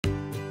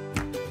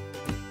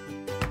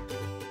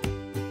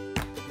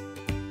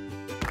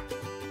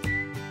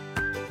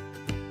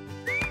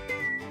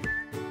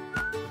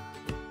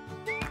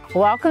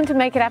Welcome to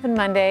Make It Happen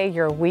Monday,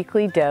 your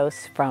weekly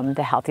dose from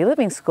the Healthy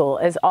Living School.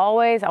 As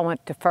always, I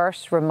want to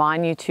first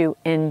remind you to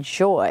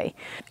enjoy.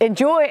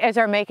 Enjoy is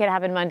our Make It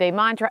Happen Monday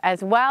mantra,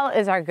 as well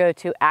as our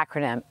go-to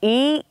acronym.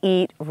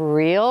 Eat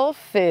real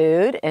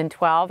food in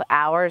 12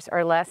 hours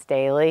or less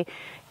daily,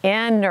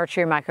 and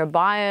nurture your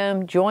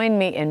microbiome. Join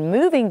me in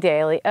moving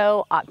daily.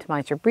 O,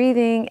 optimize your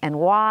breathing, and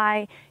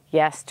Y,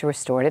 yes to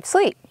restorative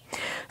sleep.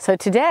 So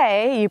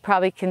today, you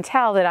probably can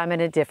tell that I'm in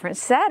a different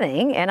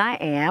setting, and I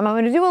am. I'm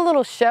going to do a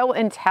little show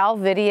and tell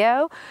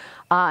video,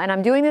 and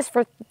I'm doing this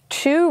for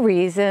two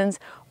reasons.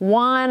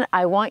 One,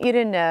 I want you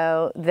to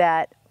know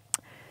that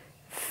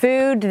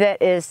food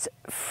that is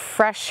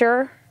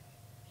fresher,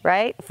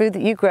 right? Food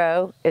that you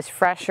grow is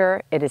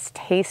fresher, it is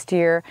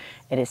tastier,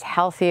 it is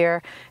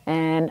healthier,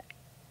 and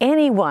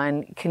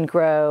anyone can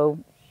grow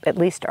at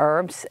least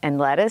herbs and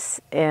lettuce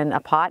in a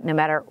pot, no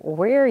matter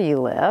where you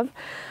live.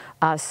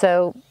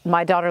 So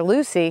my daughter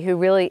Lucie, who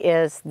really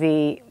is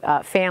the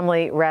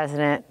family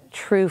resident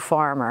true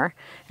farmer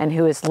and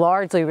who is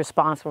largely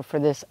responsible for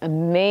this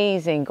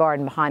amazing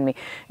garden behind me,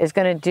 is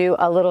going to do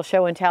a little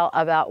show and tell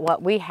about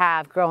what we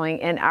have growing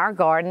in our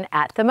garden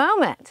at the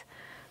moment.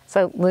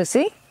 So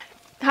Lucie?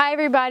 Hi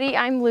everybody,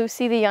 I'm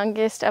Lucie, the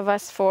youngest of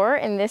us four,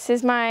 and this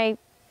is my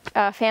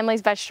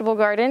family's vegetable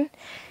garden.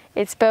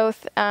 It's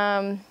both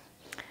a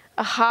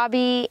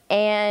hobby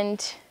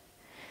and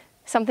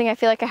something I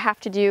feel like I have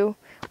to do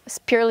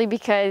purely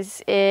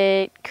because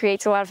it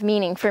creates a lot of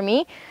meaning for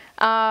me.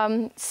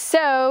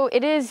 So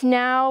it is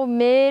now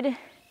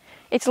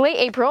it's late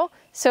April,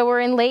 so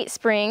we're in late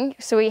spring.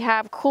 So we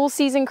have cool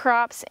season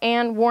crops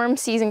and warm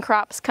season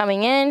crops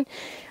coming in.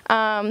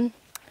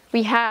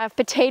 We have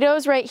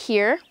potatoes right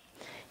here.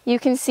 You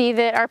can see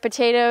that our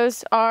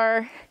potatoes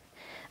are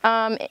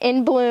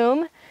in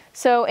bloom.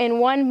 So in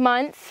 1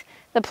 month,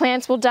 the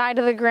plants will die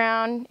to the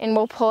ground and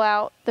we'll pull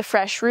out the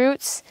fresh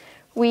roots.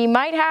 We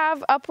might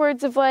have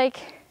upwards of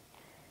like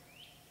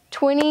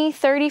 20,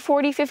 30,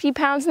 40, 50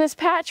 pounds in this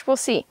patch. We'll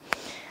see.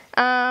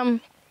 And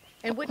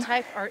what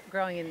type are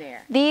growing in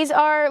there? These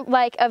are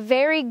like a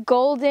very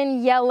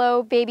golden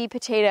yellow baby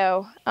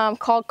potato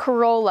called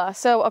Corolla.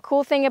 So a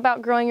cool thing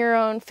about growing your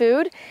own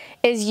food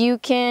is you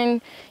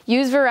can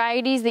use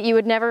varieties that you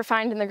would never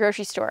find in the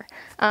grocery store.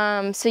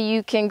 So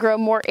you can grow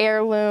more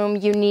heirloom,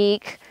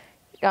 unique,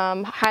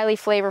 highly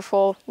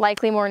flavorful,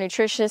 likely more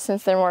nutritious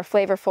since they're more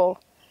flavorful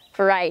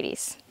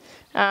varieties.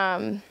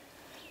 So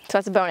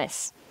that's a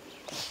bonus.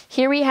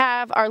 Here we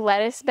have our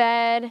lettuce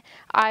bed.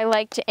 I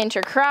like to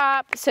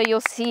intercrop, so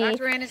you'll see.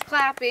 Dr. Ann is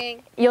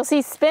clapping. You'll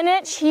see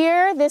spinach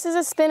here. This is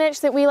a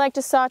spinach that we like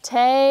to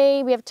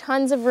saute. We have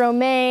tons of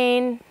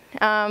romaine.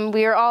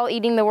 We are all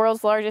eating the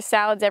world's largest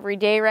salads every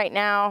day right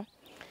now.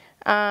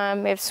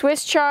 We have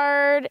Swiss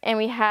chard, and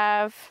we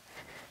have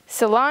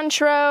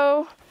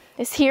cilantro.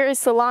 This here is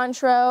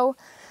cilantro.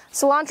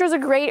 Cilantro is a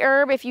great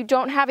herb. If you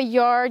don't have a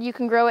yard, you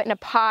can grow it in a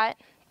pot.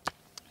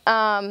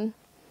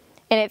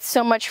 And it's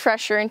so much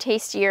fresher and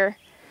tastier.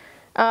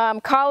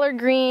 Collard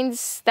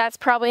greens, that's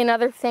probably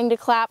another thing to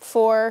clap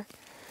for.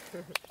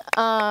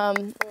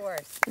 Of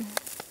course,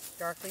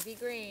 dark leafy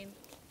green.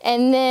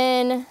 And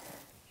then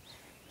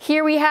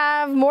here we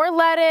have more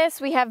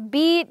lettuce, we have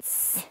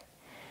beets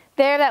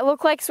there that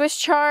look like Swiss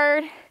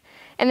chard.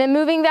 And then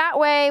moving that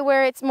way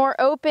where it's more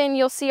open,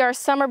 you'll see our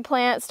summer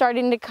plants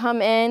starting to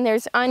come in.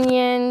 There's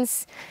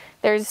onions,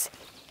 there's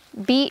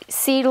beet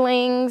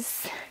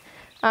seedlings.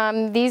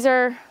 These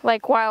are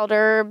like wild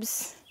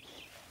herbs,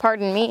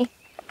 pardon me.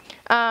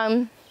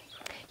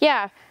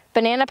 Yeah,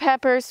 banana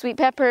peppers, sweet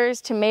peppers,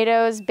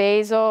 tomatoes,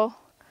 basil.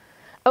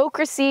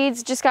 Okra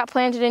seeds just got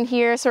planted in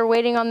here, so we're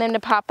waiting on them to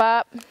pop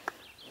up.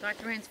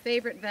 Dr. Ann's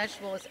favorite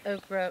vegetable is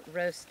okra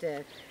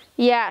roasted.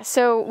 Yeah,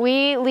 so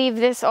we leave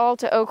this all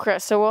to okra,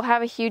 so we'll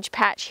have a huge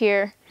patch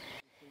here.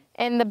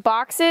 In the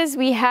boxes,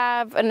 we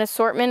have an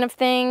assortment of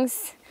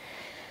things.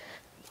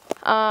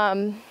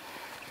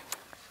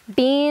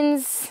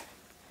 Beans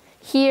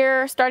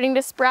here starting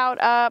to sprout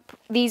up.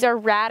 These are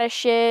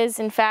radishes.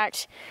 In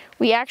fact,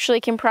 we actually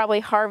can probably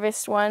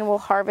harvest one. We'll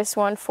harvest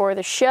one for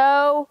the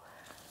show.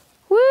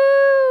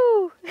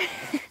 Woo! It's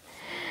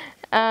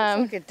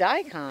like a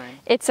daikon.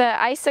 It's a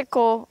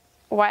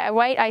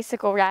white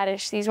icicle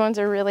radish. These ones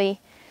are really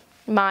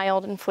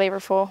mild and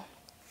flavorful.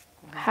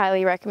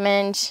 Highly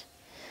recommend.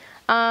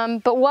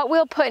 But what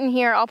we'll put in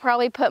here, I'll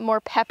probably put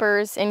more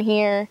peppers in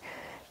here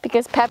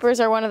because peppers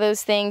are one of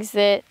those things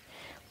that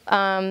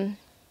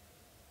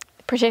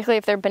particularly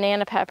if they're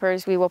banana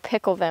peppers, we will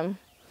pickle them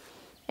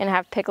and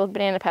have pickled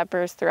banana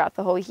peppers throughout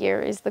the whole year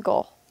is the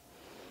goal.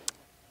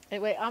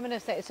 Anyway, I'm going to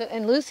say, so,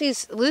 and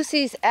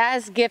Lucie's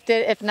as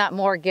gifted, if not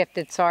more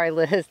gifted, sorry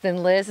Liz,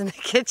 than Liz in the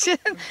kitchen.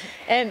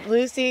 And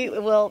Lucie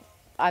will,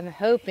 I'm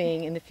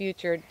hoping in the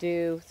future,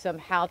 do some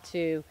how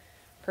to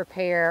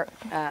prepare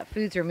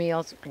foods or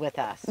meals with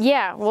us.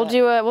 Yeah, we'll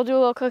do a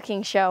little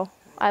cooking show.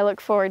 I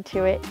look forward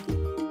to it.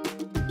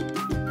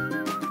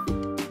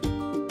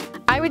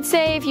 I would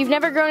say if you've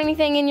never grown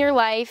anything in your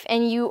life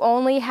and you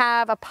only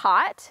have a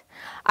pot,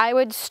 I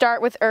would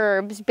start with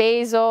herbs,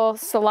 basil,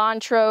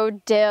 cilantro,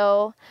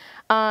 dill.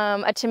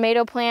 A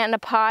tomato plant in a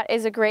pot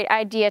is a great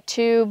idea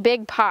too.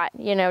 Big pot,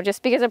 you know,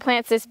 just because a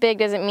plant's this big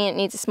doesn't mean it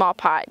needs a small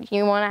pot.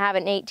 You want to have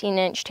an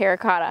 18-inch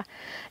terracotta.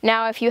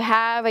 Now, if you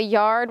have a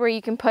yard where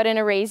you can put in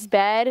a raised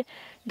bed,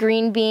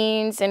 green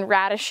beans and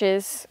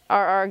radishes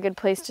are a good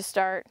place to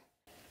start.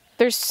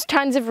 There's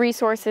tons of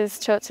resources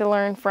to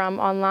learn from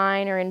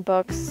online or in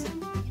books.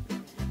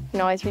 You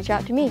can always reach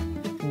out to me.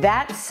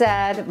 That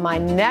said, my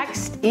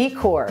next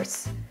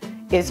e-course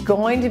is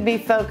going to be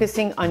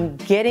focusing on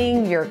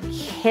getting your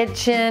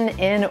kitchen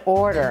in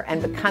order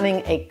and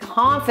becoming a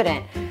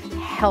confident,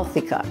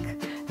 healthy cook.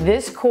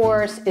 This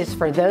course is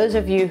for those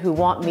of you who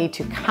want me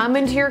to come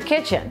into your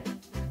kitchen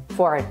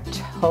for a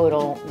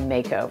total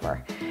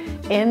makeover.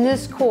 In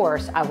this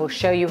course, I will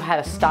show you how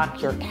to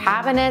stock your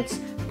cabinets,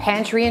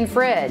 pantry, and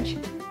fridge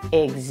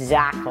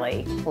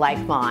exactly like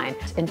mine.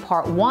 In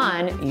part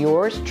 1,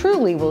 yours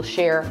truly will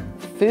share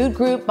food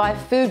group by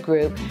food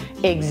group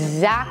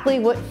exactly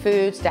what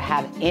foods to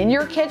have in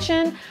your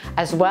kitchen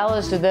as well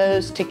as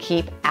those to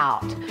keep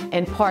out.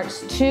 In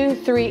parts 2,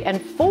 3,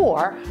 and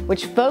 4,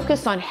 which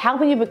focus on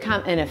helping you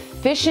become an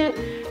efficient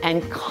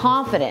and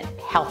confident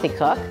healthy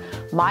cook,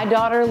 my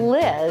daughter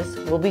Liz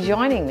will be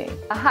joining me.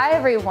 Hi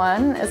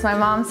everyone. As my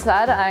mom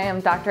said, I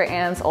am Dr.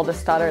 Ann's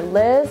oldest daughter,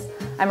 Liz.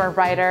 I'm a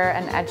writer,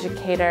 an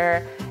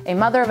educator, a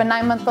mother of a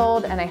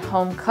 9-month-old, and a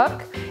home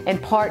cook. In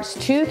parts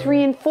 2,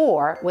 3, and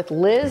 4, with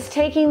Liz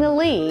taking the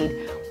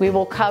lead, we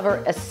will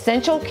cover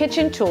essential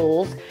kitchen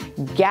tools,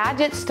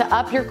 gadgets to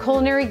up your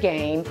culinary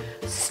game,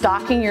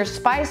 stocking your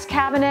spice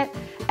cabinet,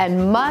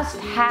 and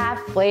must-have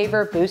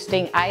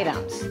flavor-boosting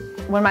items.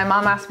 When my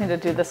mom asked me to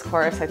do this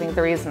course, I think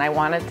the reason I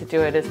wanted to do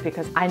it is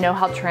because I know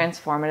how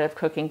transformative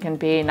cooking can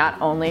be,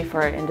 not only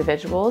for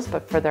individuals,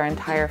 but for their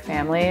entire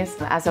families,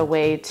 as a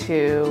way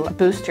to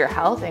boost your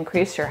health,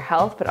 increase your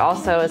health, but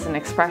also as an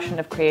expression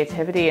of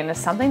creativity and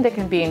as something that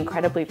can be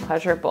incredibly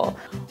pleasurable.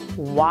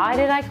 Why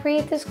did I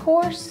create this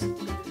course?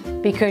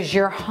 Because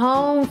your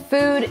home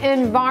food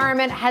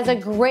environment has a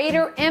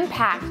greater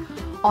impact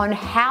on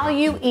how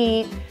you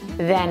eat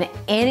than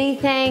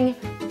anything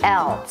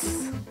else.